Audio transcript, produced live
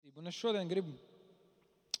Un es šodien gribu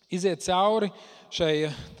iziet cauri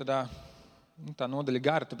šai tā nodaļa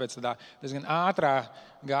gara, tāpēc tādā diezgan ātrā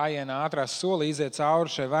gājienā, ātrā solī iziet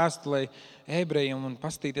cauri šai vēstulei ebrejiem un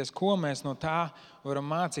paskatīties, ko mēs no tā varam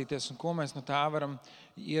mācīties un ko mēs no tā varam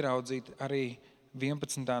ieraudzīt arī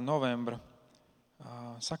 11. novembra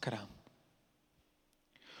sakarā.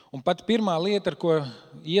 Un pat pirmā lieta, ar ko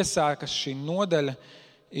iesākas šī nodaļa,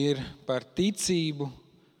 ir par ticību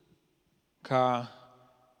kā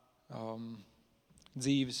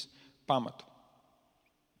dzīves pamatu.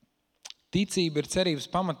 Ticība ir cerības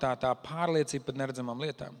pamatā, tā pārliecība par neredzamām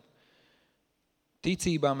lietām.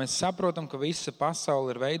 Ticībā mēs saprotam, ka visa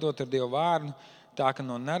pasaule ir veidota ar Dieva vārdu, tā ka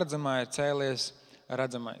no neredzamā ir cēlies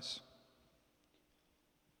redzamais.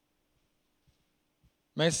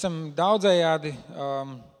 Mēs esam daudzējādi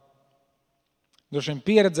droši vien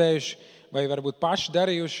pieredzējuši vai varbūt paši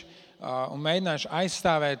darījuši un mēģinājuši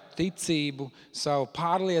aizstāvēt ticību, savu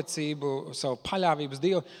pārliecību, savu paļāvības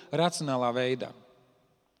Dievu racionālā veidā.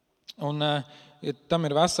 Un tam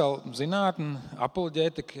ir vesela zinātne,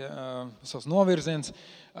 apoloģētika, savs novirziens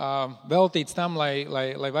veltīts tam, lai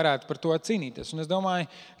varētu par to cīnīties. Un es domāju,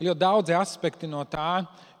 ļoti daudzi aspekti no tā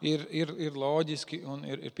ir loģiski un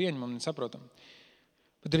ir pieņemami un saprotami.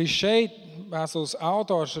 Bet arī šeit vēstules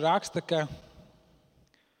autors raksta, ka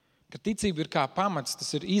ticība ir kā pamats, tas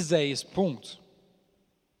ir izējas punkts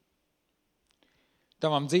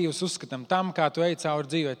tavam dzīves uzskatam, tam, kā tu ej cauri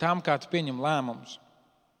dzīvē, tam, kā tu pieņem lēmumus.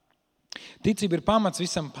 Ticība ir pamats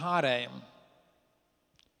visam pārējam.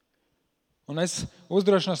 Un es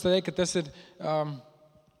uzdrošinos teikt, ka tas ir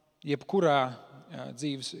jebkurā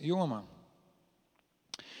dzīves jomā.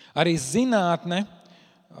 Arī zinātne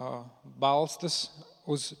balstas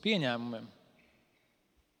uz pieņēmumiem.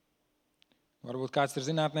 Varbūt kāds ir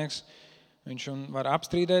zinātnieks, viņš var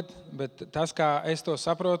apstrīdēt, bet tas, kā es to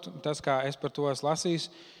saprotu, tas, kā es par to esmu lasījis,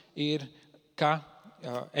 ir, ka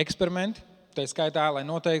eksperimenti, tā skaitā, lai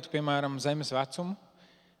noteiktu, piemēram, zemes vecumu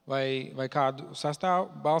vai kādu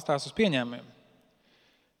sastāvu, balstās uz pieņēmumiem.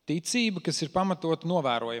 Ticība, kas ir pamatota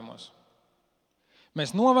novērojumos.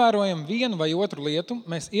 Mēs novērojam vienu vai otru lietu,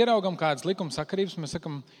 mēs ieraugam kādas likumsakarības, mēs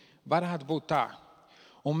sakam, varētu būt tā.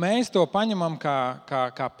 Un mēs to paņemam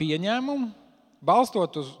kā pieņēmumu,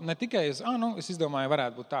 balstot uz ne tikai uz, es izdomāju,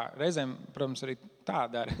 varētu būt tā. Reizēm, protams, arī tā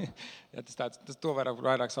dara. Ja, tas to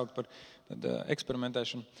vairāk saukt par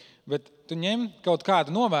eksperimentēšanu. Bet tu ņem kaut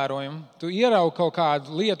kādu novērojumu, tu ieraugi kaut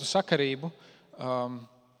kādu lietu sakarību,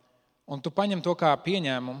 un tu paņem to kā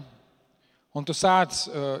pieņēmumu, un tu sāc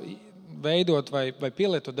veidot vai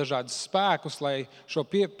pielietot dažādus spēkus, lai šo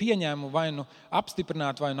pieņēmumu vai nu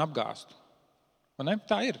apstiprinātu, vai nu apgāstu.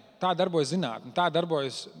 Tā ir. Tā darbojas zinātne, tā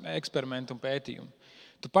darbojas eksperimenti un pētījumi.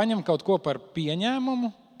 Tu paņem kaut ko par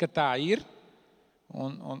pieņēmumu, ka tā ir,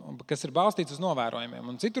 un kas ir balstīts uz novērojumiem.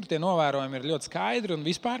 Un citur tie novērojumi ir ļoti skaidri un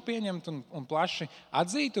vispār pieņemti un plaši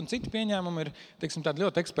atzīti, un citi pieņēmumi ir, teiksim, tādi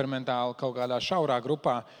ļoti eksperimentāli kaut kādā šaurā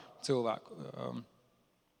grupā cilvēku.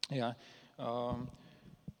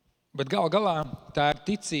 Bet gal galā tā ir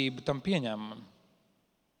ticība tam pieņēmumam.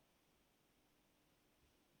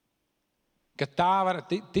 Ka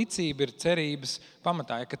ticība ir cerības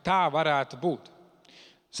pamatā, ka tā varētu būt.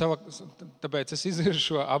 Tāpēc es izvirzu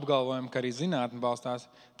šo apgalvojumu, ka arī zinātne balstās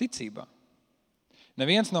ticībā.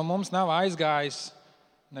 Neviens no mums nav aizgājis,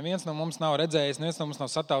 neviens no mums nav redzējis, neviens no mums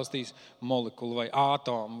nav sataustījis molekulu vai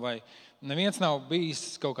ātomu, vai neviens nav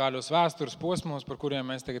bijis kaut kādos vēstures posmos, par kuriem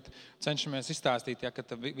mēs tagad cenšamies izstāstīt,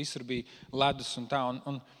 ka visur bija ledus un tā.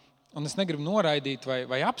 Un es negribu noraidīt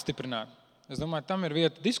vai apstiprināt. Es domāju, tam ir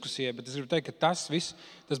vieta diskusijai, bet es gribu teikt, ka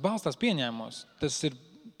tas balstās pieņēmumos. Tas ir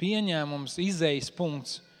pieņēmums, izējas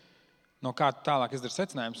punkts, no kā tālāk izdara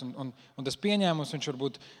secinājums. Un tas pieņēmums, viņš var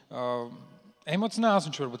būt emocionāls,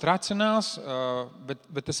 viņš var būt racionāls,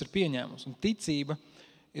 bet tas ir pieņēmums. Un ticība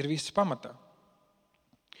ir viss pamatā.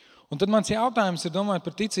 Un tad mans jautājums ir,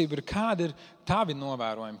 domājot par ticību, kādi ir tavi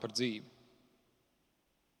novērojumi par dzīvi?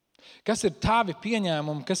 Kas ir tavi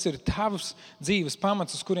pieņēmumi, kas ir tavs dzīves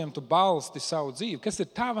pamats, uz kuriem tu balsti savu dzīvi? Kas ir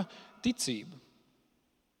tava ticība?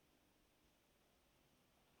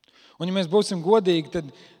 Un ja mēs būsim godīgi,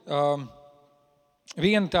 tad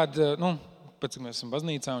viena tāda, pēc cik mēs esam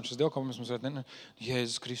baznīcā un šis dievkalpojums mums ir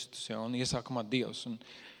Jēzus Kristus, un iesākumā Dievs.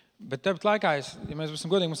 Bet tāpat laikā, ja mēs būsim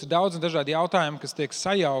godīgi, mums ir daudz un dažādi jautājumi, kas tiek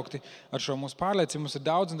sajaukti ar šo mūsu pārliecību. Mums ir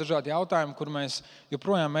daudz un dažādi jautājumi, kur mēs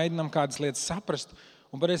joprojām mēģinām kādas lietas saprast.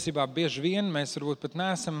 Un patiesībā bieži vien mēs varbūt pat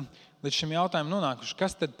neesam līdz šim jautājumam nonākuši,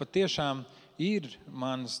 kas tad patiešām ir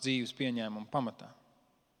manas dzīves pieņēmuma pamatā.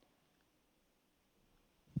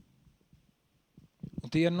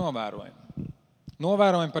 Un tie ir novērojumi.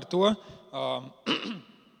 Novērojumi par to,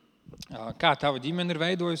 kā tava ģimene ir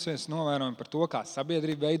veidojusies, novērojumi par to, kā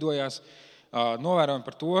sabiedrība veidojās, novērojumi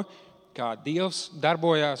par to, kā Dievs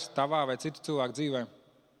darbojās tavā vai citu cilvēku dzīvē.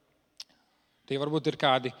 Tie varbūt ir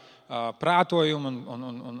kādi prātojumi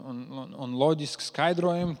un loģiski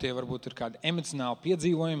skaidrojumi, tie varbūt ir kādi emocionāli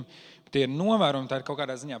piedzīvojumi, tie ir novērojumi, tā ir kaut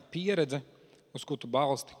kādā ziņā pieredze, uz ko tu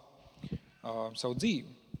balsti savu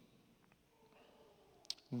dzīvi.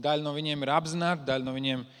 Daļa no viņiem ir apzināti, daļa no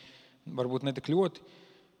viņiem varbūt ne tik ļoti.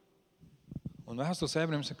 Un vēstules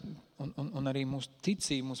ebrejiem saka, un arī mūsu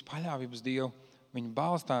ticība, mūsu paļāvības Dievu, viņi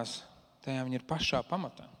balstās tajā, viņi ir pašā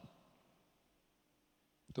pamatā.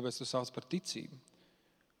 Tāpēc tu sauc par ticību.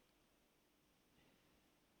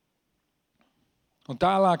 Un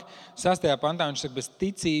tālāk, 6. pantā viņš saka, bez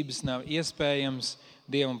ticības nav iespējams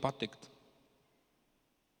Dievam patikt.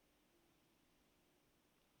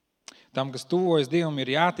 Tam, kas tuvojas Dievam,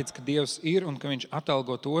 ir jātic, ka Dievs ir un ka viņš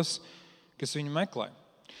atalgo tos, kas viņu meklē.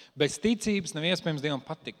 Bez ticības nav iespējams Dievam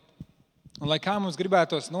patikt. Un lai kā mums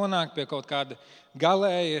gribētos nonākt pie kaut kāda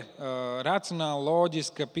galēja, racionāla,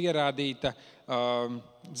 loģiska, pierādīta,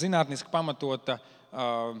 zinātniski pamatota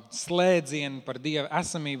slēdziena par Dieva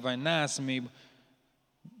esamību vai neesamību,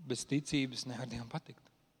 bez ticības nevar Dievam patikt.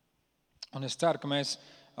 Un es ceru, ka mēs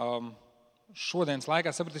šodienas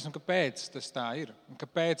laikā sapratīsim, kāpēc tas tā ir. Un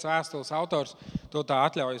kāpēc vēstules autors to tā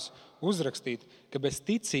atļaujas uzrakstīt, ka bez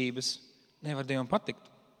ticības nevar Dievam patikt.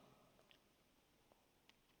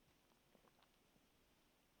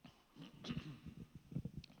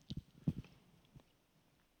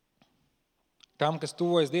 Tam, kas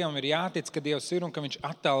tuvojas Dievam, ir jātic, ka Dievs ir un ka viņš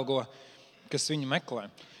atalgo, kas viņu meklē.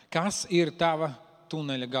 Kas ir tava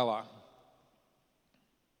tuneļa galā?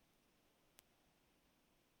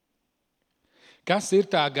 Kas ir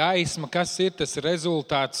tā gaisma, kas ir tas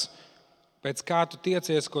rezultāts, pēc kā tu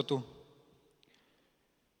tiecies, ko tu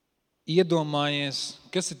iedomājies,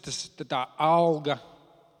 kas ir tā alga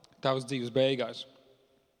tavas dzīves beigās?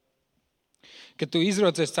 Kad tu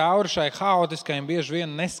izrocies cauri šai haotiskajai, bieži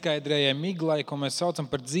vien neskaidrajai miglai, ko mēs saucam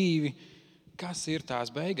par dzīvi, kas ir tās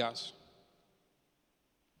beigās?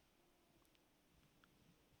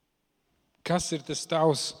 Kas ir tas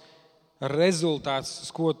tavs rezultāts, uz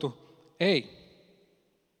ko tu ej?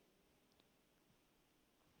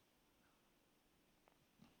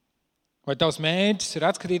 Vai tavs mērķis ir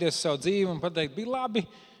atskatīties uz savu dzīvi un pateikt, bija labi,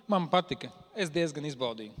 man patika, es diezgan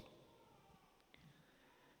izbaudīju?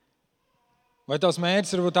 Vai tavs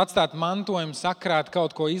mērķis ir atstāt mantojumu, sakrāt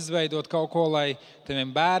kaut ko, izveidot kaut ko, lai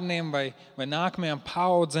taviem bērniem vai nākamajām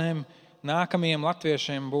paudzēm, nākamajiem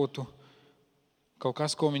latviešiem būtu kaut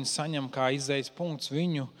kas, ko viņi saņem kā izējas punkts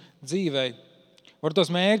viņu dzīvei? Vai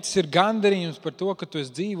tavs mērķis ir gandarījums par to, ka tu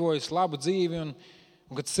esi dzīvojis labu dzīvi un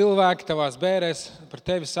kad cilvēki tavās bērēs par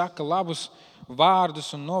tevi saka labus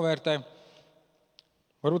vārdus un novērtē?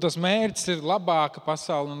 Varbūt tas mērķis ir labāka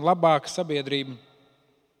pasaule un labāka sabiedrība.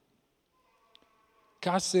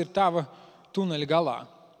 Kas ir tava tuneļa galā?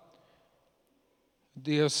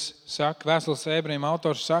 Dievs saka, vēstules ebrejiem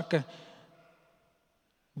autors saka,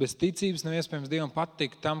 bez ticības nav iespējams Dievam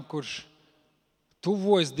patikt. Tam, kurš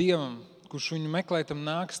tuvojas Dievam, kurš viņu meklē, tam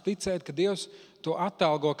nāks ticēt, ka Dievs to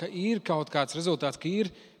atalgo, ka ir kaut kāds rezultāts, ka ir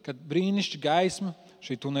brīnišķīga gaisma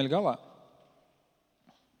šī tuneļa galā.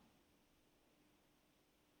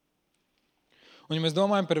 Un ja mēs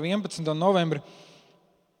domājam par 11. novembri,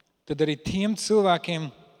 tad arī tiem cilvēkiem,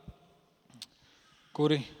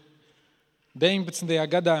 kuri 19.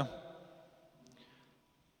 gadā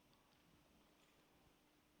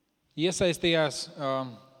iesaistījās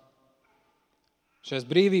šajās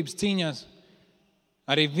brīvības cīņās,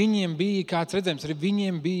 arī viņiem bija kāds redzējums, arī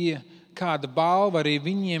viņiem bija kāda balva, arī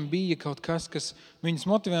viņiem bija kaut kas, kas viņus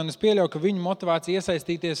motivē. Un es pieļauju, ka viņu motivācija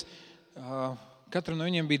iesaistīties katram no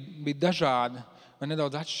viņiem bija dažāda vai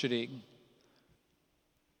nedaudz atšķirīga.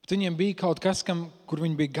 Bet viņiem bija kaut kas, kur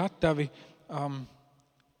viņi bija gatavi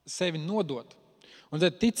sevi nodot. Un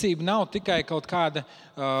tad ticība nav tikai kaut kāda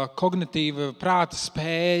kognitīva prāta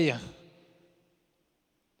spēja,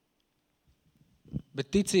 bet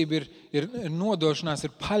ticība ir nodošanās,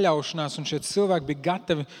 ir paļaušanās, un šie cilvēki bija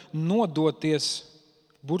gatavi nodoties,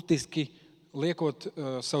 burtiski liekot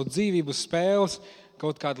savu dzīvību uz spēles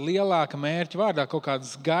kaut kāda lielāka mērķa vārdā, kaut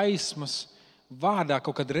kādas gaismas vārdā,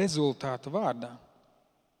 kaut kāda rezultāta vārdā.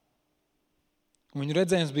 Viņu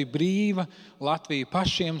redzējums bija brīva Latvija,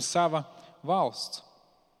 pašiem sava valsts.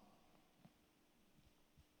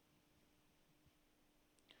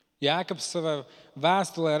 Jēkabs savā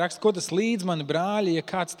vēstulē raksta, ko tas līdz mani brāļi, ja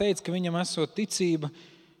kāds teica, ka viņam esot ticība,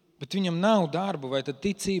 bet viņam nav darbu, vai tad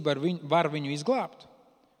ticība var viņu izglābt?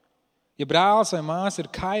 Ja brālis vai māsa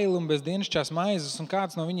ir kaili un bez dienasčās maizes, un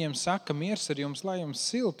kāds no viņiem saka, miers ar jums, lai jums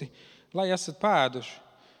silti, lai esat pēduši,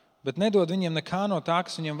 bet nedod viņiem nekā no tā,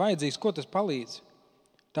 kas viņiem vajadzīgs, ko tas palīdz?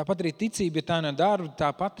 Tāpat arī ticība, ja tā nav darba,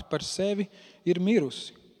 tā pati par sevi ir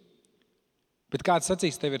mirusi. Bet kāds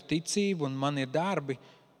sacīs, tev ir ticība un man ir darbi,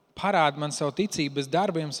 parādi man savu ticību bez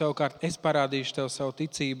darbiem, savukārt es parādīšu tev savu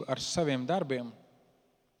ticību ar saviem darbiem.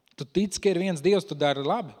 Tu tici, ka ir viens Dievs, tu dari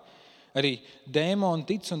labi. Arī dēmoni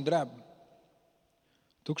tic un dreb.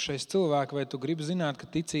 Tukšais cilvēks, vai tu gribi zināt, ka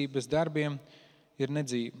ticība bez darbiem ir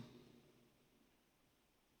nedzīva?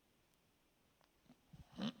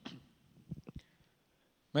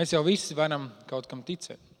 Mēs jau visi varam kaut kam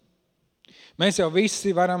ticēt. Mēs jau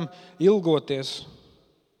visi varam ilgoties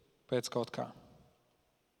pēc kaut kā.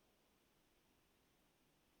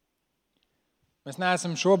 Mēs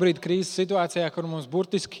neesam šobrīd krīzes situācijā, kur mums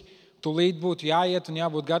burtiski tūlīt būtu jāiet un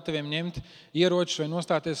jābūt gataviem ņemt ieročus vai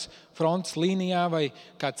nostāties frontes līnijā vai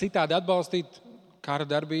kā citādi atbalstīt kara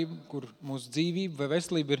darbību, kur mūsu dzīvība vai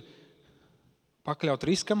veselība ir pakļaut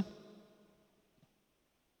riskam.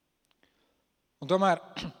 Un tomēr,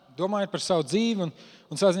 domājot par savu dzīvi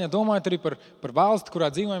un savā ziņā domājot arī par valsti, kurā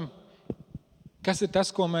dzīvojam, kas ir tas,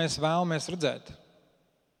 ko mēs vēlamies redzēt?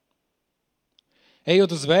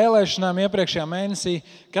 Ejot uz vēlēšanām iepriekšējā mēnesī,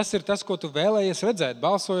 kas ir tas, ko tu vēlējies redzēt,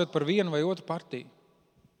 balsojot par vienu vai otru partiju?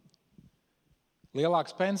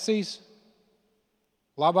 Lielākas pensijas,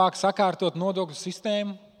 labāk sakārtot nodokļu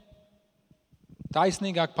sistēmu,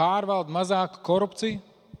 taisnīgāk pārvalde, mazāka korupcija,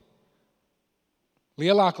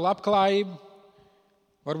 lielāka labklājība,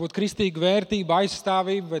 varbūt kristīga vērtība,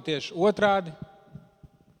 aizstāvība vai tieši otrādi,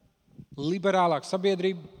 liberālāka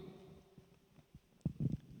sabiedrība.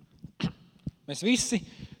 Mēs visi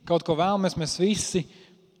kaut ko vēlamies, mēs visi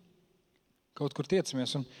kaut kur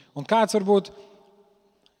tiecamies. Un kāds varbūt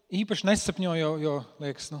īpaši nesapņo, jo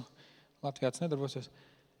liekas, Latvijā tas nedarbosies.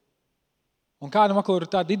 Un kādam atkal ir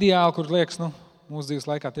tāda ideāla, kur liekas, mūsu dzīves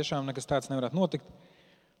laikā tiešām nekas tāds nevarētu notikt.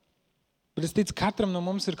 Bet es ticu, katram no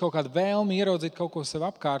mums ir kaut kāda vēlme ieraudzīt kaut ko sev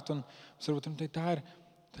apkārt, un varbūt tā ir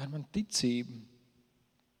mana ticība.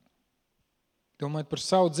 Domājot par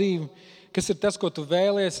savu dzīvi, kas ir tas, ko tu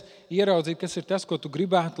vēlies ieraudzīt, kas ir tas, ko tu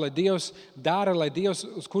gribētu, lai Dievs dara,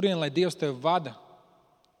 uz kurien lai Dievs tevi vada,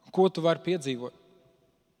 ko tu vari piedzīvot.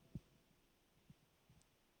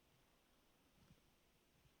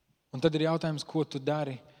 Un tad ir jautājums, ko tu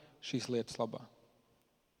dari šīs lietas labā.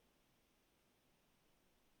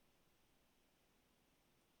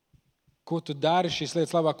 Ko tu dari šīs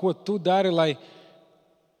lietas labā? Ko tu dari, lai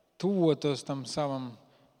tuvotos tam savam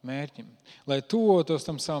mērķim, lai tuvotos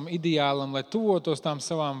tam savam ideālam, lai tuvotos tam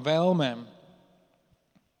savām vēlmēm?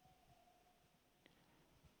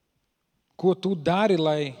 Ko tu dari,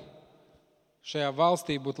 lai šajā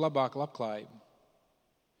valstī būtu labāka labklājība?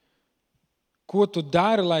 Ko tu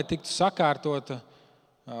dari, lai tiktu sakārtota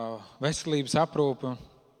veselības aprūpe,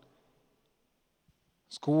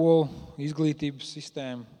 skolu, izglītības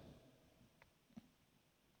sistēma?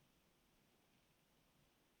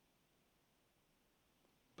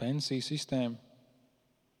 Pensiju sistēma.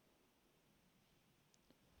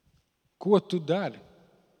 Ko tu dari?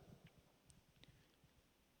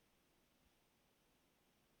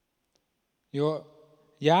 Jo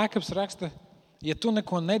Jēkabs raksta, ja tu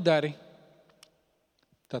neko nedari,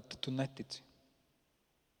 tad tu netici.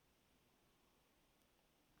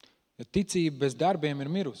 Jo ticība bez darbiem ir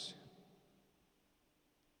mirusi.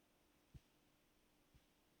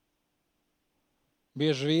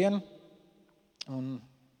 Bieži vien, un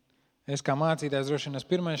es kā mācītājs droši vien esmu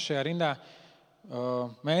pirmais šajā rindā,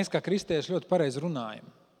 mēs kā kristieši ļoti pareizi runājam.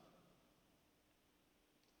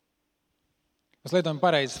 Mēs lietojam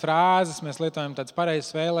pareizas frāzes, mēs lietojam tādas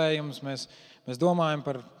pareizas vēlējumus, mēs domājam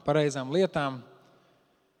par pareizām lietām.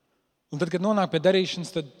 Un tad, kad nonāk pie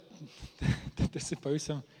darīšanas, tad tas ir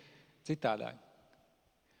pavisam citādāk.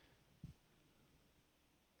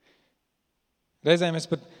 Reizēm es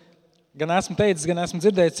pat gan esmu teicis, gan esmu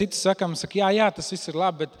dzirdējis citus sakām, jā, tas viss ir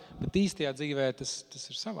labi, bet īstajā dzīvē tas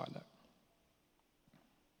ir savādāk.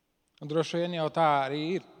 Un droši vien jau tā arī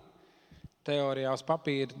ir. Teorijā uz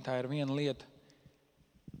papīra tā ir viena lieta.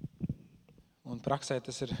 Un praksē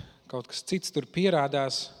tas ir kaut kas cits. Tur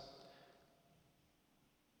pierādās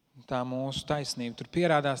tā mūsu taisnība, tur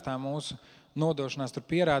pierādās tā mūsu nodošanās, tur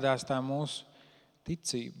pierādās tā mūsu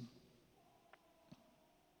ticība.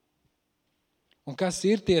 Un kas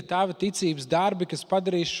ir tie tavi ticības darbi, kas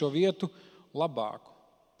padarīs šo vietu labāku?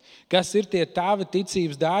 Kas ir tie tavi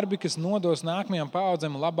ticības darbi, kas nodos nākamajām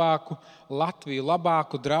paaudzēm labāku Latviju,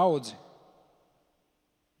 labāku draudzi?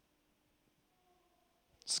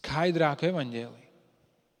 Skaidrāku evaņģēliju.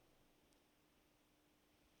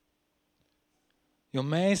 Jo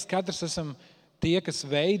mēs katrs esam tie, kas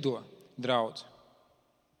veido draudzi.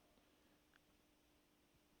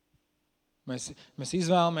 Mēs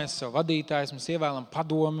izvēlamies sev vadītājus, mēs ievēlam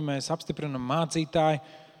padomi, mēs apstiprinam mācītāju.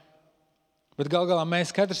 Bet gal galā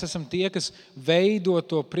mēs katrs esam tie, kas veido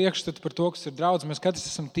to priekšstatu par to, kas ir draudz. Mēs katrs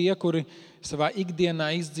esam tie, kuri savā ikdienā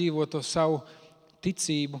izdzīvo to savu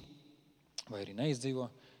ticību, vai arī neizdzīvo.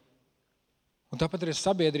 Un tāpat arī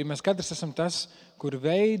sabiedrība. Mēs katrs esam tas, kuri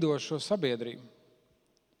veido šo sabiedrību.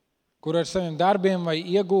 Kur ar saviem darbiem vai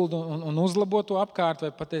iegulda un uzlabo to apkārt,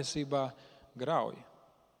 vai patiesībā grauj.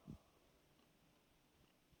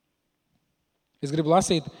 Es gribu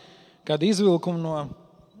lasīt kādu izvilkumu no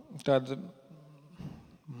tāda,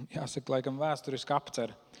 jāsaka, laikam vēsturiska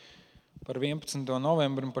apcera par 11.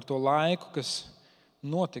 novembri un par to laiku, kas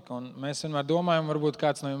notika. Un mēs vienmēr domājam, varbūt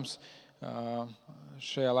kāds no jums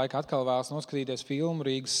šajā laikā atkal vēlas noskatīties filmu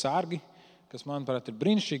Rīgas sargi, kas, manuprāt, ir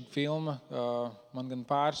brīnišķīga filma. Man gan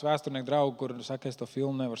pāris vēsturnieku draugi, kur saka, es to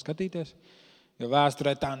filmu nevaru skatīties, jo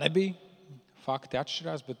vēsturē tā nebija. Fakti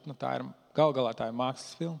atšķirās, bet tā ir, gal galā tā ir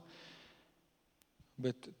mākslas filma.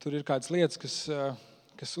 Bet tur ir kādas lietas,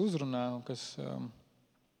 kas uzrunā un kas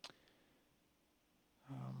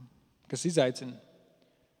izaicina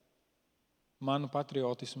manu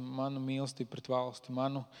patriotismu, manu mīlestību pret valsti,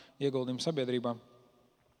 manu ieguldījumu sabiedrībā.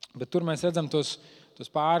 Bet tur mēs redzam tos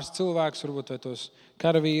pāris cilvēkus, varbūt vai tos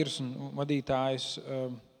karavīrus un vadītājus,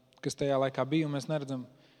 kas tajā laikā bija, un mēs neredzam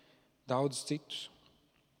daudz citus.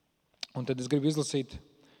 Un tad es gribu izlasīt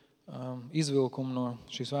izvilkumu no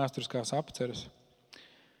šīs vēsturiskās apceres.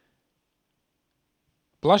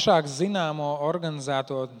 Plašāk zināmo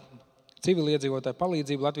organizēto civiliedzīvotāju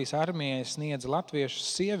palīdzību Latvijas armijai sniedza latviešu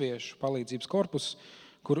sieviešu palīdzības korpus,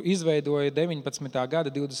 kuru izveidoja 19.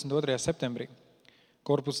 gada 22. septembrī.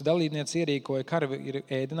 Korpusa dalībniece ierīkoja karavīru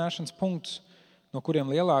ēdināšanas punktus, no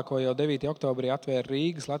kuriem lielāko jau 9. oktobrī atvēra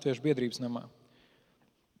Rīgas Latviešu biedrības namā.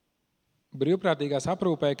 Brīvprātīgās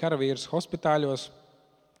aprūpēja karavīrus hospitāļos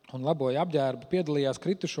un laboja apģērbu, piedalījās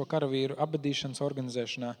kritušo karavīru apbedīšanas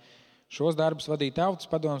organizēšanā. Šos darbus vadīja Tautas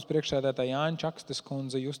padomes priekšsēdētāja Jāņa Čakstes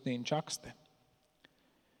kundze Justīna Čakste.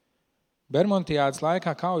 Bermontiādes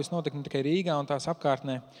laikā kaujas notika ne tikai Rīgā un tās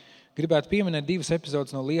apkārtnē. Gribētu pieminēt 2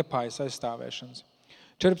 epizodes no Liepājas aizstāvēšanas.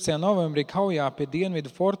 14. novembrī kaujā pie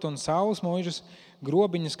dienvidu fortu un saules mūžas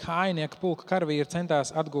Grobiņas kājnieku pulka karavīri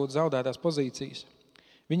centās atgūt zaudētās pozīcijas.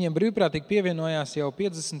 Viņiem brīvprātīgi pievienojās jau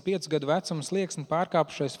 55 gadu vecuma slieksni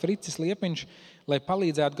pārkāpušais Fricis Liepiņš, lai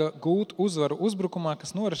palīdzētu gūt uzvaru uzbrukumā,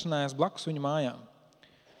 kas norisinājās blakus viņu mājām.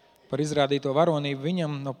 Par izrādīto varonību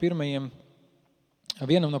vienam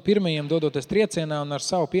no pirmajiem dodoties triecienā un ar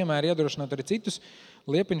savu piemēru iedrošināt arī citus,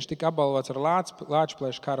 Liepiņš tika apbalvots ar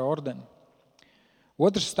Lāčplēša kara ordeni.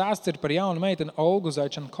 Otrs stāsts ir par jaunu meiteni Olgu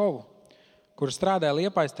Zaičankovu, kura strādāja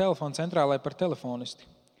Liepājas telefona centrālē par telefonisti.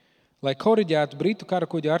 Lai koriģētu britu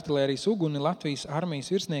karakuģa artilērijas uguni, Latvijas armijas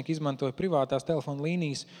virsnieki izmantoja privātās telefona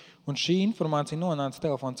līnijas, un šī informācija nonāca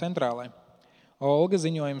telefona centrālē. Olga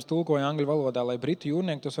ziņojums tulkoja angļu valodā, lai britu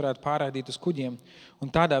jūrnieki tos varētu pārraidīt uz kuģiem, un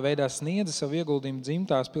tādā veidā sniedza savu ieguldījumu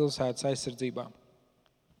dzimtās pilsētas aizsardzībā.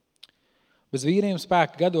 Bez vīriem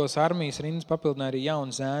spēka gados armijas rindas papildināja arī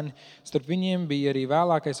jauni zēni. Starp viņiem bija arī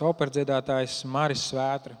vēlākais operdziedātājs Māris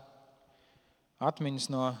Svētra. Atmiņas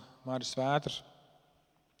no Māris Svētras.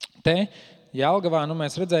 Te, Jelgavā,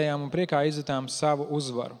 mēs redzējām un priekā izjutām savu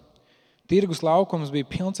uzvaru. Tirgus laukums bija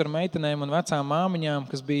pilns ar meitenēm un vecām māmiņām,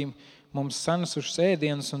 kas bija mums sanesušas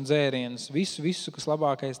ēdienas un dzērienus. Visu, kas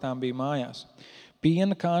labākais tām bija mājās.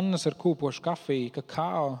 Piena kannas ar kūpošu kafiju,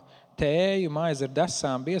 kakao, tēju, maizi ar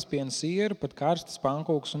desām, biezpienu sieru, pat karstas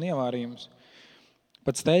pankūkas un ievārījumus.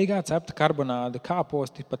 Pat steigā cepta karbonāde,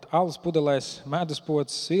 kāposti, pat alus pudelēs,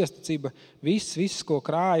 meduspocis, sviesta ciba, viss, ko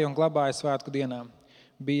krāja un glabāja svētku dienām.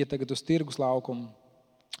 Bija tagad uz tirgus laukumu.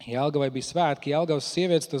 Jelgavai bija svētki, Jelgavas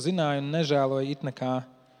sievietes to zināja un nežēloja it nekā.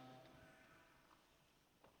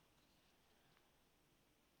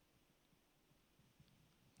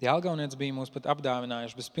 Jelgavnieci bija mūs pat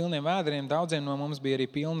apdāvinājuši. Bez pilniem vēderiem daudziem no mums bija arī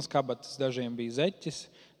pilnas kabatas. Dažiem bija zeķis,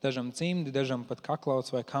 dažam cimdi, dažam pat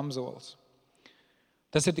kaklauts vai kamzols.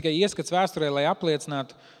 Tas ir tikai ieskats vēsturē, lai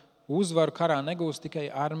apliecinātu, uzvaru karā negūs tikai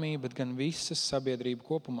armija, bet gan visas sabiedrība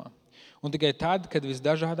kopumā. Un tikai tad, kad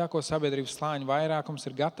visdažādāko sabiedrības slāņu vairākums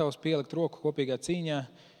ir gatavs pielikt roku kopīgā cīņā,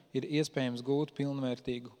 ir iespējams gūt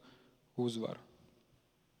pilnvērtīgu uzvaru.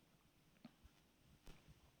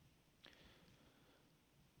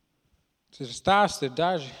 Tas ir stāsts, ir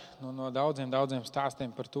daži no daudziem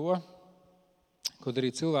stāstiem par to, ko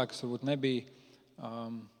darīja cilvēki, kas varbūt nebija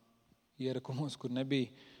ierakumos, kur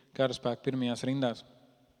nebija karaspēka pirmajās rindās.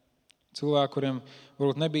 Cilvēki, kuriem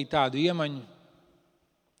varbūt nebija tādu iemaņu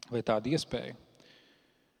vai tādu iespēju.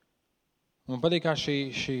 Man patīk, kā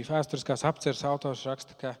šī vēsturiskās apceres autors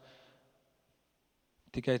raksta, ka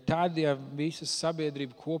tikai tad, ja visa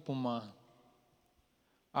sabiedrība kopumā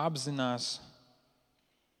apzinās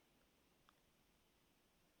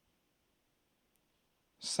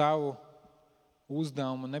savu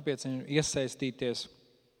uzdevumu un nepieciešamību iesaistīties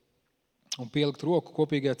un pielikt roku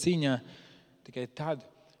kopīgajā cīņā, tikai tad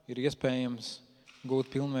ir iespējams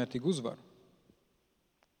gūt pilnvērtīgu uzvaru.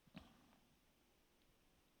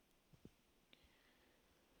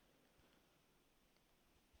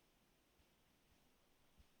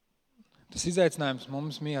 Tas izaicinājums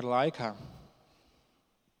mums miera laikā,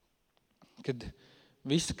 kad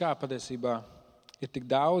viss kā patiesībā ir tik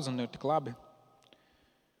daudz un ir tik labi,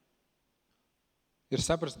 ir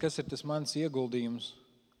saprast, kas ir tas mans ieguldījums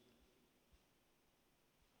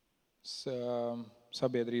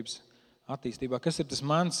sabiedrības attīstībā, kas ir tas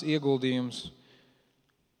mans ieguldījums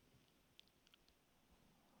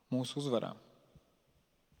mūsu uzvarā.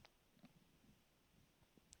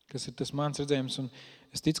 Kas ir tas mans redzējums, un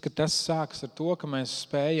es ticu, ka tas sākas ar to, ka mēs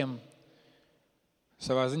spējam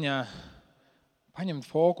savā ziņā paņemt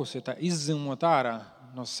fokusu, ja tā izzilmot ārā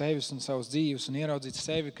no sevis un savas dzīves un ieraudzīt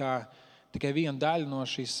sevi kā tikai vienu daļu no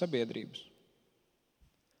šīs sabiedrības.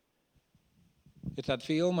 Ir tāda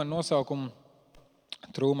filma ar nosaukumu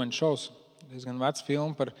Truman Shows, diezgan vecs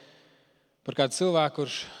filma par kādu cilvēku,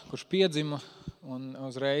 kurš piedzima un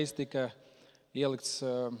uzreiz tika ielikts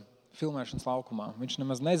filmēšanas laukumā. Viņš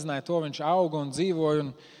nemaz nezināja to, viņš auga un dzīvoja,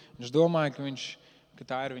 un viņš domāja, ka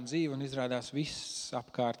tā ir viņa dzīve, un izrādās viss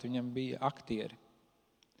apkārt viņam bija aktieri.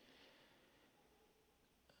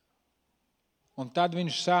 Un tad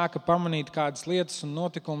viņš sāka pamanīt kādas lietas un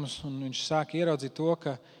notikumus, un viņš sāka ieraudzīt to,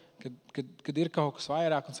 kad ir kaut kas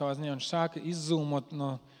vairāk, un savā ziņā viņš sāka izzūmot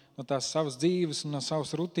no tās savas dzīves, un no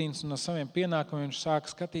savas rutīnas, un no saviem pienākumiem. Viņš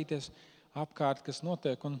sāka skatīties apkārt, kas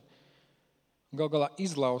notiek, un gal galā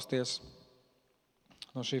izlausties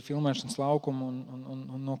no šī filmēšanas laukuma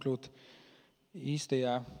un nokļūt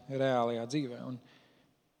īstajā, reālajā dzīvē. Un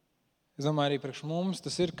es domāju, arī priekš mums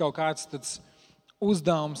tas ir kaut kāds tāds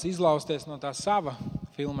uzdevums izlausties no tā sava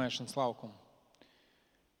filmēšanas laukuma,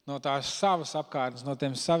 no tās savas apkārtnes, no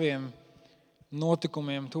tiem saviem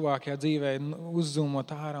notikumiem tuvākajā dzīvē,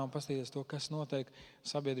 uzzūmot ārā un paskatīties to, kas notiek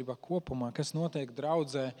sabiedrībā kopumā, kas notiek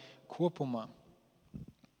draudzē kopumā.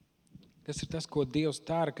 Kas ir tas, ko Dievs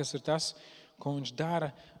dara, kas ir tas, ko viņš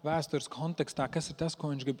dara vēstures kontekstā, kas ir tas,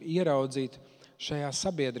 ko viņš grib ieraudzīt šajā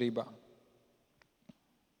sabiedrībā.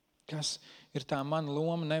 Kas ir tā mana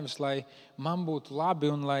loma, nevis lai man būtu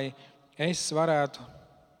labi un lai es varētu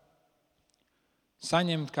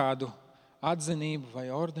saņemt kādu atzinību vai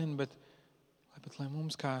ordeni, bet lai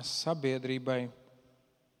mums kā sabiedrībai,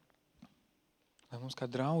 lai mums kā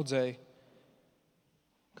draudzei,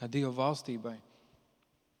 kā Dieva valstībai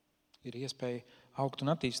ir iespēja augt un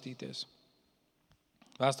attīstīties.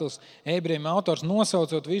 Vēstules Ebrejiem autors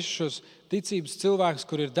nosaucot visus šos ticības cilvēkus,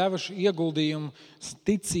 kur ir devuši ieguldījumu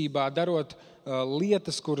ticībā, darot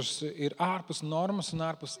lietas, kuras ir ārpus normas un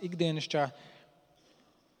ārpus ikdienišķā.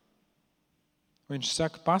 Viņš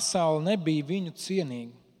saka, pasaule nebija viņu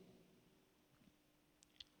cienīga,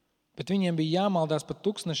 bet viņiem bija jāmaldās pa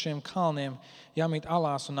tūkstnešiem kalniem, jāmīt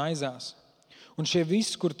alās un aizās. Un šie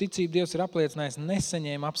visi, kur ticību Dievs ir apliecinājis,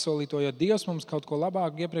 nesaņēma apsolīto, jo Dievs mums kaut ko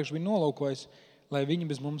labāku iepriekš bija nolūkojis, lai viņi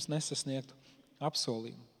bez mums nesasniegtu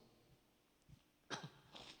apsolījumu.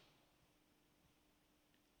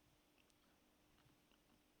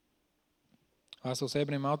 Vēstules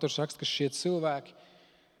Ebrejiem autors raksta, ka šie cilvēki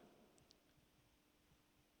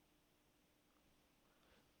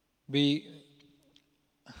bija,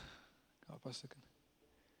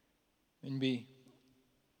 viņi bija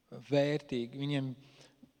vērtīgi. Viņiem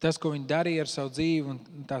tas, ko viņi darīja ar savu dzīvi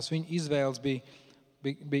un tās viņa izvēles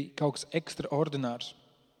bija kaut kas ekstraordinārs,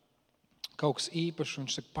 kaut kas īpašs.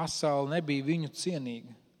 Viņš saka, pasaule nebija viņu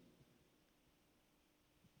cienīga.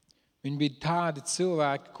 Viņi bija tādi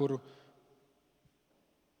cilvēki, kuru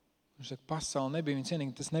viņš saka, pasaule nebija viņu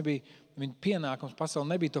cienīga. Tas nebija viņa pienākums. Pasaule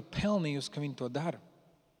nebija to pelnījusi, ka viņi to dara.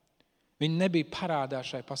 Viņi nebija parādā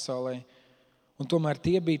šai pasaulē. Un tomēr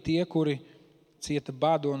tie bija tie, kuri cieta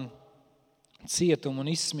badu un cietumu un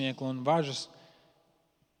izsmieklu un važas.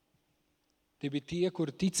 Tie bija tie,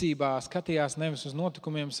 kuri ticībā skatījās nevis uz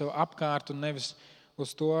notikumiem sev apkārt un nevis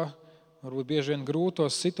uz to, varbūt bieži vien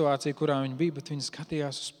grūtos situāciju, kurā viņi bija, bet viņi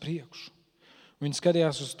skatījās uz priekšu. Viņi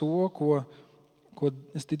skatījās uz to, ko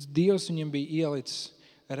es ticu, Dievs viņiem bija ielicis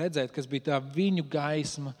redzēt, kas bija tā viņu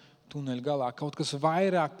gaisma tuneļa galā, kaut kas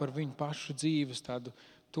vairāk par viņu pašu dzīves tādu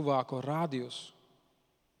tuvāko radiusu.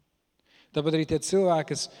 Tāpat arī tie cilvēki,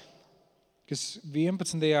 kas kas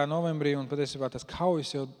 11. novembrī, un patiesībā tas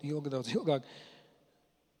kaujas jau daudz ilgāk,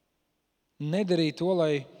 nedarīja to,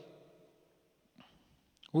 lai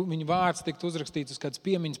viņa vārds tiktu uzrakstīts uz kādas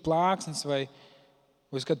piemiņas plāksnes vai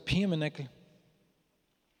uz kādu pieminekļu.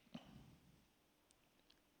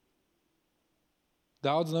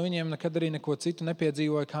 Daudz no viņiem nekad arī neko citu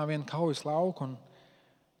nepiedzīvoja kā vienu kaujas lauku, un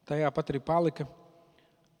tajā pat arī palika.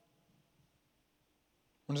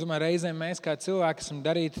 Un es domāju, reizēm mēs kā cilvēki esam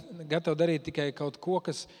gatavi darīt tikai kaut ko,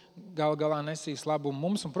 kas galā nesīs labumu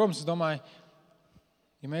mums. Un, protams, es domāju,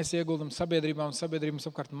 ja mēs ieguldam sabiedrībā un sabiedrība mums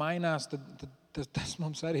apkārt mainās, tad tas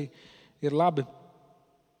mums arī ir labi.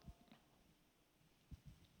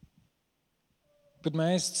 Bet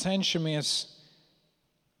mēs cenšamies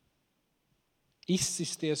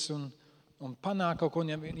izsisties un panākt kaut ko.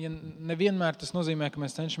 Ja nevienmēr tas nozīmē, ka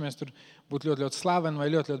mēs cenšamies tur būt ļoti, ļoti slaveni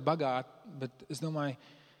vai ļoti, ļoti bagāti. Bet es domāju,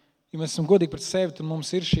 ja mēs esam godīgi pret sevi, tad mums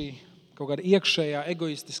ir šī kaut kāda iekšējā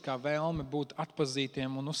egoistiskā vēlme būt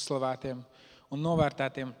atpazītiem un uzslavētiem un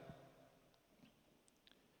novērtētiem.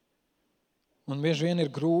 Un bieži vien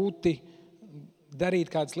ir grūti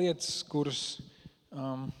darīt kādas lietas,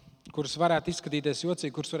 kuras varētu izskatīties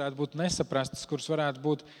jocīgi, kuras varētu būt nesaprastas, kuras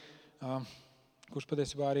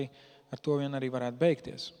patiesībā arī ar to vien arī varētu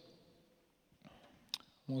beigties.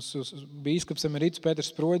 Mūsu bīskaps emerīts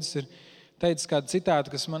Pēters Sproģis ir teicis kādu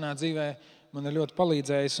citātu, kas manā dzīvē man ir ļoti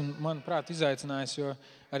palīdzējis un, manuprāt, izaicinājis, jo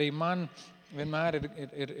arī man vienmēr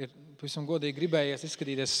ir pavisam godīgi gribējies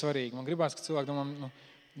izskatīties svarīgi. Man gribās, ka cilvēki domā,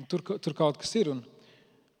 tur kaut kas ir. Un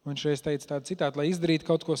viņš reiz teica tādu citātu, lai izdarītu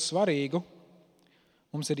kaut ko svarīgu,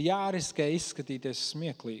 mums ir jāriskē izskatīties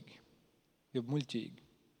smieklīgi, jeb muļķīgi.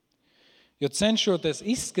 Jo cenšoties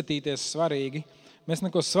izskatīties svarīgi, mēs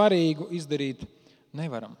neko svarīgu izdarīt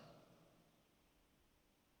nevaram.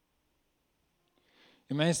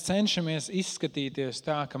 Ja mēs cenšamies izskatīties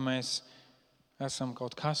tā, ka mēs esam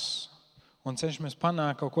kaut kas un cenšamies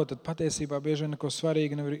panākt kaut ko, tad patiesībā bieži vien neko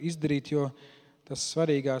svarīgu nevar izdarīt, jo tas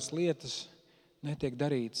svarīgās lietas netiek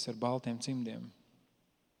darītas ar baltiem cimdiem.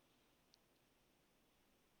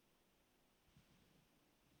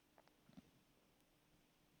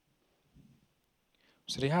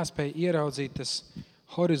 Mums ir jāspēj ieraudzīt tas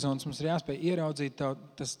horizonts, mums ir jāspēj ieraudzīt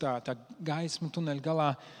tā gaisma tuneļa galā,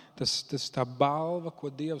 tā balva,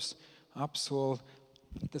 ko Dievs apsola,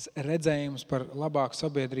 tas redzējums par labāku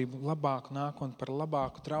sabiedrību, labāku nākotni, par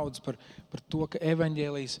labāku draudzi, par to, ka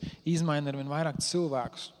evaņģēlijs izmaina arvien vairāk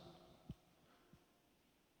cilvēkus.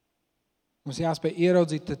 Mums jāspēj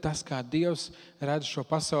ieraudzīt tas, kā Dievs redz šo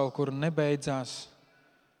pasauli, kura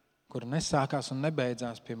nesākās un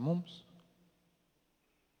nebeidzās pie mums.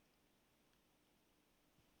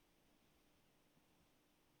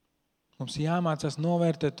 Mums jāmācās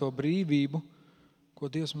novērtēt to brīvību, ko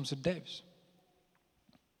Dievs mums ir devis.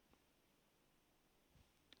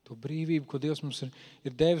 To brīvību, ko Dievs mums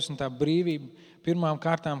ir devis, un tā brīvība pirmām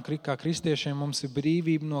kārtām, kā kristiešiem, mums ir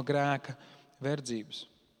brīvība no grēka verdzības.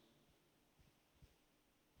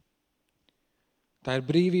 Tā ir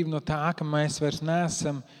brīvība no tā, ka mēs vairs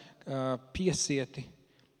neesam piesieti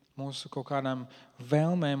mūsu kaut kādām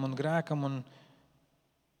vēlmēm un grēkam, un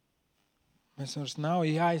mēs vairs nav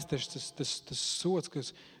jāizteš tas sots,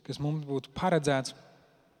 kas mums būtu paredzēts,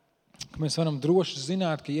 ka mēs varam droši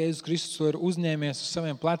zināt, ka Jēzus Kristus to ir uzņēmies uz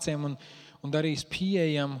saviem pleciem un darījis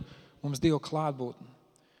pieejamu mums Dieva klātbūtni,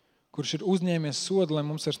 kurš ir uzņēmies sodu, lai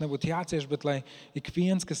mums vairs nebūtu jācieš, bet lai ik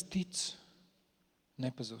viens, kas tic,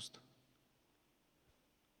 nepazustu.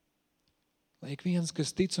 Lai ik viens,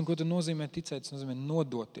 kas tic, un ko tas nozīmē ticēt, tas nozīmē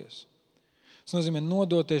nodoties. Tas nozīmē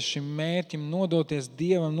nodoties šim mērķim, nodoties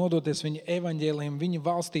Dievam, nodoties viņa evaņģēlijam, viņa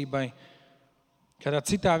valstībai. Kādā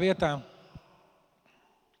citā vietā,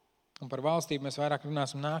 un par valstību mēs vairāk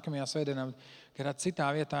runāsim nākamajā svētdienā, kādā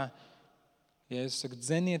citā vietā, Jēzus saka,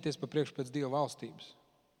 dzenieties pa priekšu pēc Dieva valstības.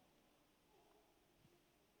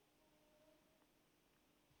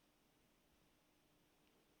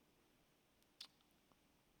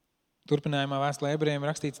 Turpinājumā vēstulē Ebrejiem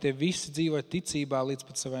rakstīts, tie visi dzīvoja ticībā līdz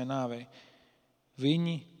pat savai nāvei.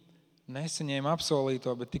 Viņi nesaņēma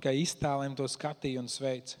apsolīto, bet tikai iztēlēm to skatīja un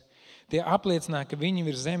sveica. Tie apliecināja, ka viņi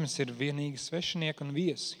virs zemes ir vienīgi svešinieki un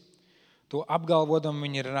viesi. To apgalvodam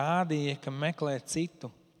viņi rādīja, ka meklē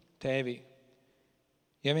citu tēvī.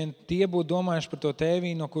 Ja vien tie būtu domājuši par to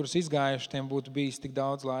tēvī, no kuras izgājuši, tiem būtu bijis tik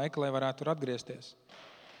daudz laika, lai varētu tur atgriezties.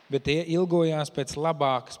 Bet tie ilgojās pēc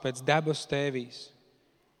labākas, pēc debesu tēvīs.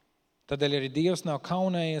 Tādēļ arī Dievs nav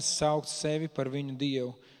kaunējies saukt sevi par viņu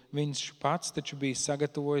Dievu. Viņš pats taču bija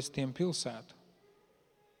sagatavojis tiem pilsētu.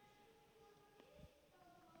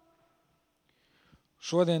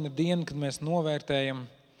 Šodien ir diena, kad mēs novērtējam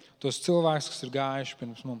tos cilvēkus, kas ir gājuši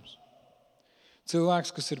pirms mums.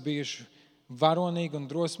 Cilvēks, kas ir bijuši varonīgi un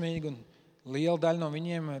drosmīgi, un liela daļa no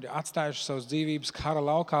viņiem ir atstājuši savas dzīvības kara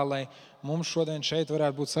laukā, lai mums šodien šeit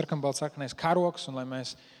varētu būt sarkanbalts sarkanais karoks, un lai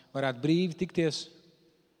mēs varētu brīvi tikties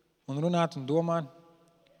un runāt un domāt,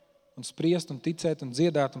 un spriest un ticēt un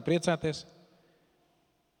dziedāt un priecāties.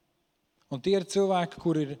 Un tie ir cilvēki,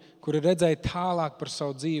 kuri redzēja tālāk par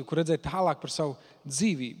savu dzīvi, kuri redzēja tālāk par savu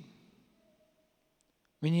dzīvību.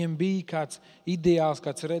 Viņiem bija kāds ideāls,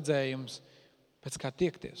 kāds redzējums, pēc kā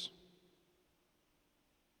tiekties.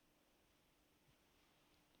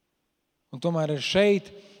 Un tomēr ir šeit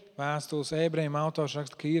vēstules ebrejiem autors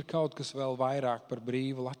raksta, ka ir kaut kas vēl vairāk par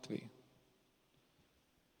brīvu Latviju.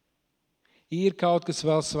 Ir kaut kas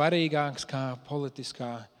vēl svarīgāks kā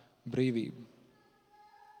politiskā brīvība.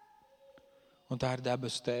 Un tā ir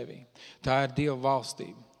debesu tēvija. Tā ir Dieva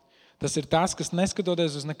valstība. Tas ir tas, kas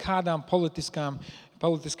neskatoties uz nekādām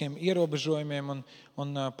politiskiem ierobežojumiem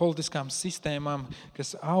un politiskām sistēmām,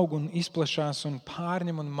 kas aug un izplešās un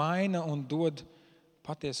pārņem un maina un dod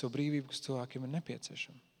patieso brīvību, kas cilvēkiem ir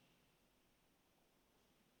nepieciešama.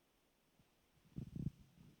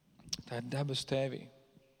 Tā ir debesu tēvija.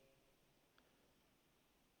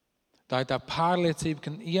 Tā ir tā pārliecība,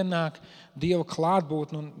 ka ienāk Dieva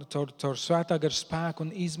klātbūtne un caur svētā gara spēku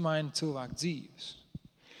un izmaina cilvēku dzīves.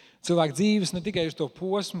 Cilvēku dzīves ne tikai uz to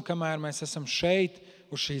posmu, kamēr mēs esam šeit,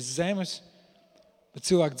 uz šīs zemes, bet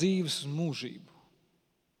cilvēku dzīves uz mūžību.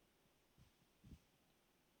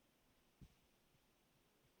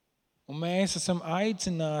 Un mēs esam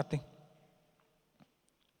aicināti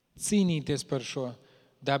cīnīties par šo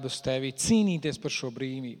debesu tēviju, cīnīties par šo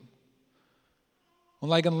brīvību. Un,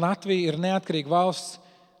 lai gan Latvija ir neatkarīga valsts,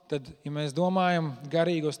 tad, ja mēs domājam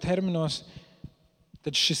garīgos terminos,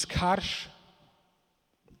 tad šis karš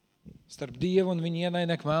starp Dievu un viņa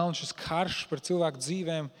ienaidnieku vēlnu, šis karš par cilvēku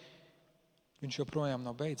dzīvēm, viņš joprojām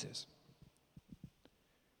nav beidzies.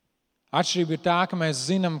 Atšķirība ir tā, ka mēs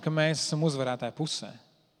zinām, ka mēs esam uzvarētāju pusē.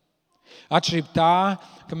 Atšķirība tā,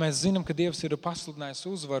 ka mēs zinām, ka Dievs ir pasludinājis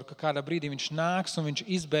uzvaru, ka kādā brīdī viņš nāks un viņš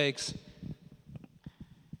izbeigs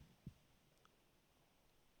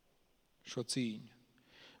šo cīņu.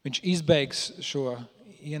 Viņš izbeigs šo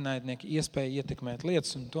ienaidnieku iespēju ietekmēt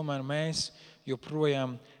lietas, un tomēr mēs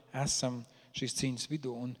joprojām esam šīs cīņas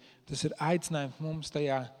vidū. Un tas ir aicinājums mums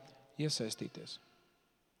tajā iesaistīties.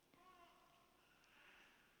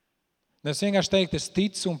 Es vienkārši teiktu, es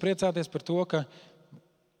ticu un priecāties par to, ka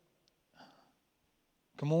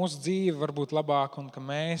mūsu dzīve var būt labāka un ka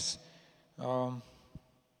mēs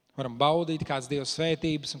varam baudīt kādas Dieva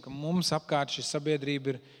svētības un ka mums apkārt šī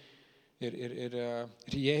sabiedrība ir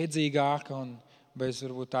jēdzīgāka un bez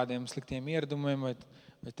varbūt tādiem sliktiem ieradumiem vai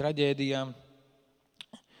traģēdijām,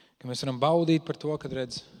 ka mēs varam baudīt par to, kad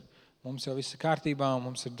redz, mums jau viss ir kārtībā un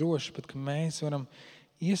mums ir droši, bet ka mēs varam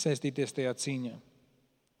iesaistīties tajā cīņā.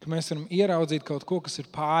 Ka mēs varam ieraudzīt kaut ko, kas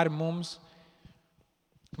ir pāri mums,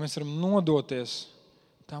 ka mēs varam nodoties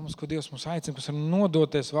tam, uz ko Dievs mūs aicina, ka mēs varam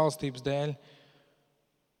nodoties valstības dēļ.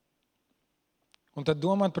 Un tad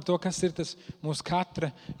domāt par to, kas ir tas mūsu katra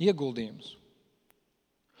ieguldījums.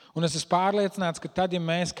 Un es esmu pārliecināts, ka tad, ja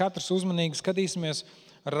mēs katrs uzmanīgi skatīsimies,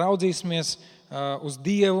 raudzīsimies uz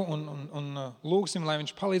Dievu un lūgsim, lai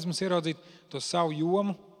viņš palīdz mums ieraudzīt to savu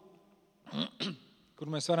jomu,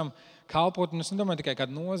 kur mēs varam kalpot. Un es nedomāju tikai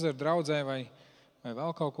kādu nozaru, draudzē vai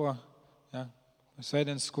vēl kaut ko, ja,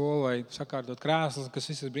 svētdienas skolu vai sakārtot krēslus,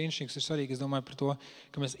 kas viss ir brīnišķīgs, ir svarīgi. Es domāju par to,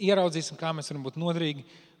 ka mēs ieraudzīsim, kā mēs varam būt noderīgi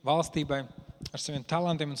valstībai ar saviem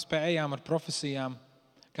talantiem un spējām, ar profesijām,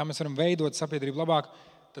 kā mēs varam veidot sabiedrību labāk,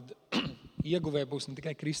 tad ieguvēji būs ne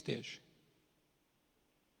tikai kristieši,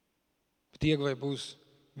 bet ieguvēji būs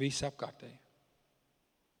visi apkārtēji.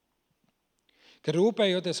 Ka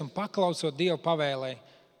rūpējoties un paklausot Dieva pavēlei,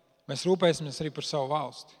 mēs rūpēsimies arī par savu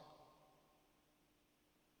valsti.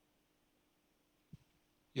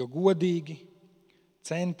 Jo godīgi,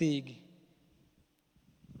 centīgi,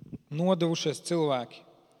 nodevušies cilvēki,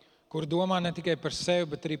 kuri domā ne tikai par sevi,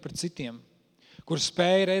 bet arī par citiem, kuri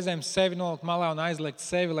spēja reizēm sevi nolikt malā un aizliegt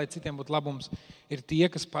sevi, lai citiem būtu labums, ir tie,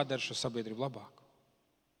 kas padara šo sabiedrību labāku.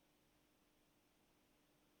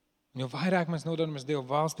 Jo vairāk mēs nododamies Dieva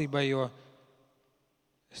valstībai, jo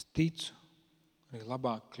es ticu, arī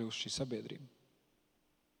labāk kļūst šī sabiedrība.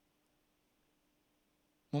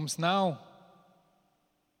 Mums nav,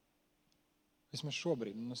 vismaz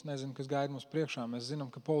šobrīd, un es nezinu, kas gaida mums priekšā, mēs zinām,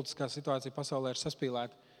 ka politiskā situācija pasaulē ir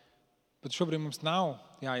saspīlēta, bet šobrīd mums nav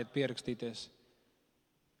jāiet pierakstīties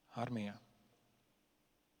armijā.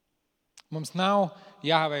 Mums nav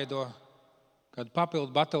jāveido kādu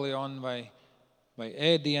papildu bataljonu vai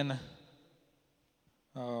ēdiena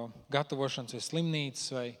gatavošanas vai slimnīcas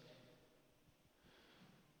vai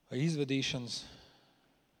izvedīšanas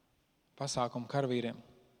pasākumu karavīriem.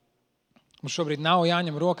 Mums šobrīd nav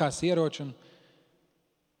jāņem rokās ieroči un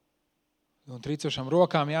tricošām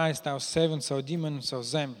rokām jāaizstāv sevi un savu ģimeni un savu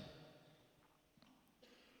zemi.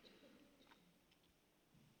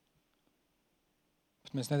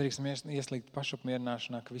 Bet mēs nedrīkstam ieslīgt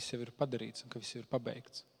pašapmierināšanā, ka viss jau ir padarīts un ka viss jau ir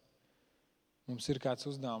pabeigts. Mums ir kāds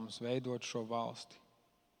uzdevums veidot šo valsti.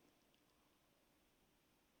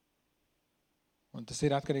 Un tas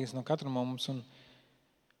ir atkarīgs no katra no mums. Un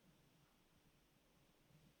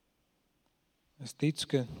es ticu,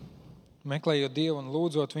 ka meklējot Dievu un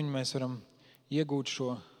lūdzot viņu, mēs varam iegūt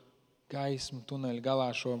šo gaismu tuneļa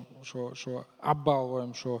galā, šo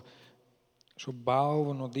apbalvojumu, šo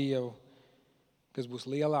balvu no Dievu, kas būs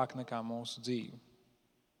lielāka nekā mūsu dzīve.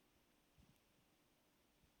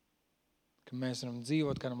 Ka mēs varam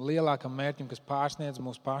dzīvot kādam lielākam mērķim, kas pārsniedz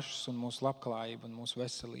mūsu pašus un mūsu labklājību un mūsu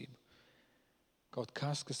veselību. Kaut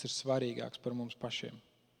kas ir svarīgāks par mums pašiem.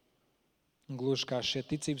 Un gluži kā šie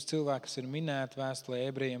ticības cilvēki, kas ir minēti vēstulē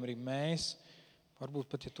ebrejiem, arī mēs, varbūt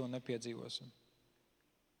pat, ja to nepiedzīvosim,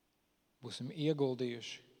 būsim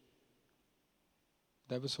ieguldījuši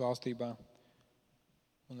debesu valstībā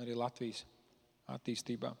un arī Latvijas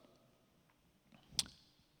attīstībā.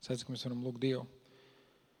 Es redzu, ka mēs varam lūgt Dievu.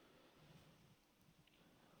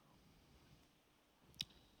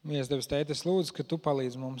 Mīļais debes Tēte, es lūdzu, ka Tu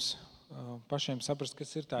palīdz mums pašiem saprast, kas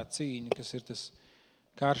ir tā cīņa, kas ir tas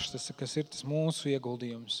karš, kas ir tas mūsu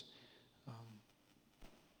ieguldījums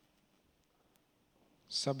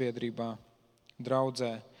sabiedrībā,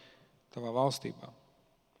 draudzē, Tavā valstībā.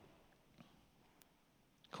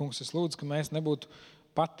 Kungs, es lūdzu, ka mēs nebūtu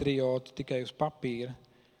patrioti tikai uz papīra,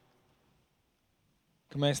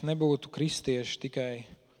 ka mēs nebūtu kristieši tikai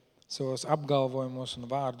savos apgalvojumos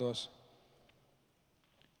un vārdos,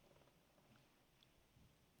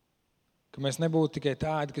 ka mēs nebūtu tikai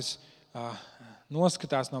tādi, kas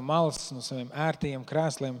noskatās no malas, no saviem ērtajiem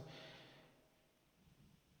krēsliem,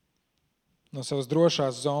 no savas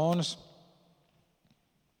drošās zonas,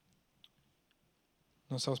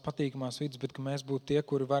 no savas patīkamās vidas, bet ka mēs būtu tie,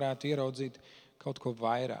 kuri varētu ieraudzīt kaut ko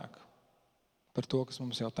vairāk par to, kas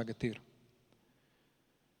mums jau tagad ir.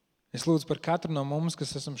 Es lūdzu par katru no mums,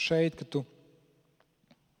 kas esam šeit, ka Tu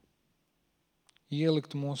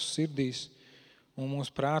ieliktu mūsu sirdīs un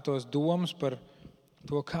mūsu prātos domas par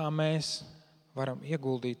to, kā mēs varam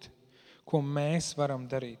ieguldīt, ko mēs varam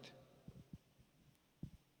darīt,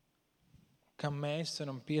 kam mēs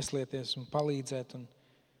varam pieslieties un palīdzēt un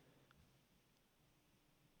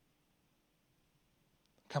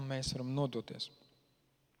kam mēs varam nodoties.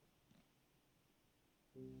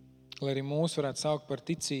 Lai arī mūs varētu saukt par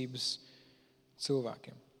ticības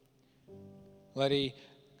cilvēkiem. Lai arī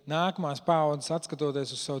nākamās paaudzes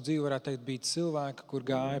atskatoties uz savu dzīvi varētu teikt, bija cilvēki, kur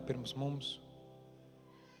gāja pirms mums.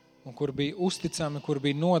 Un kur bija uzticami, kur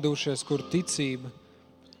bija nodevušies, kur ticība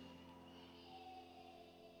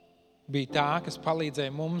bija tā, kas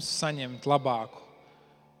palīdzēja mums saņemt labāku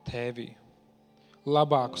tēviju,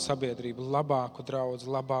 labāku sabiedrību, labāku draudzi,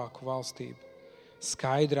 labāku valstību,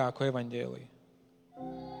 skaidrāku evaņģēliju.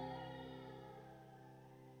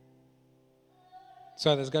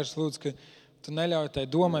 Svētais Gars, lūdzu, ka Tu neļauj tai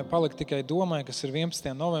domai palikt tikai domai, kas ir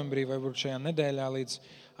 11. novembrī, vai varbūt šajā nedēļā līdz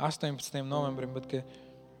 18. novembrim, bet ka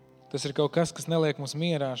tas ir kaut kas neliek mums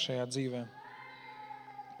mierā šajā dzīvē.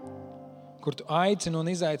 Kur Tu aicini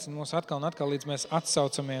un izaicini mūs atkal un atkal, līdz mēs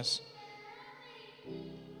atsaucamies,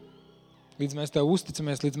 līdz mēs Tev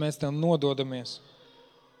uzticamies, līdz mēs Tev nododamies.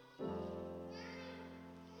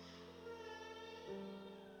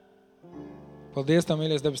 Paldies Tev,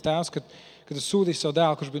 mīļais debes Tēvs, ka Tu sūtīji savu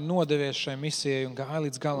dēlu, kurš bija nodevies šai misijai un gāja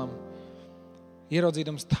līdz galam,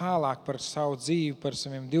 ieraudzīdams tālāk par savu dzīvi, par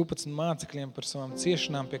saviem 12 mācekļiem, par savām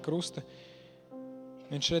ciešanām pie krusta.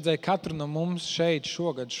 Viņš redzēja katru no mums šeit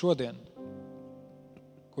šodien,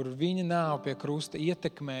 kur viņa nāve pie krusta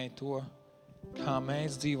ietekmēja to, kā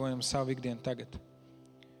mēs dzīvojam savu ikdienu tagad.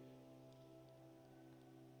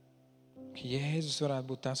 Ka Jēzus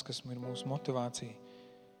varētu būt tas, kas ir mūsu motivācija,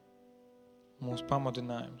 mūsu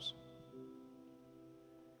pamudinājums.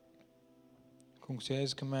 Kungs,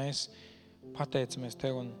 Jēzus, ka mēs pateicamies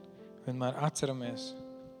Tev un vienmēr atceramies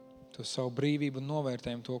to savu brīvību un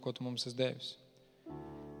novērtējam to, ko Tu mums esi devis.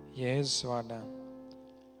 Jēzus vārdā.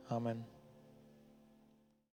 Amen.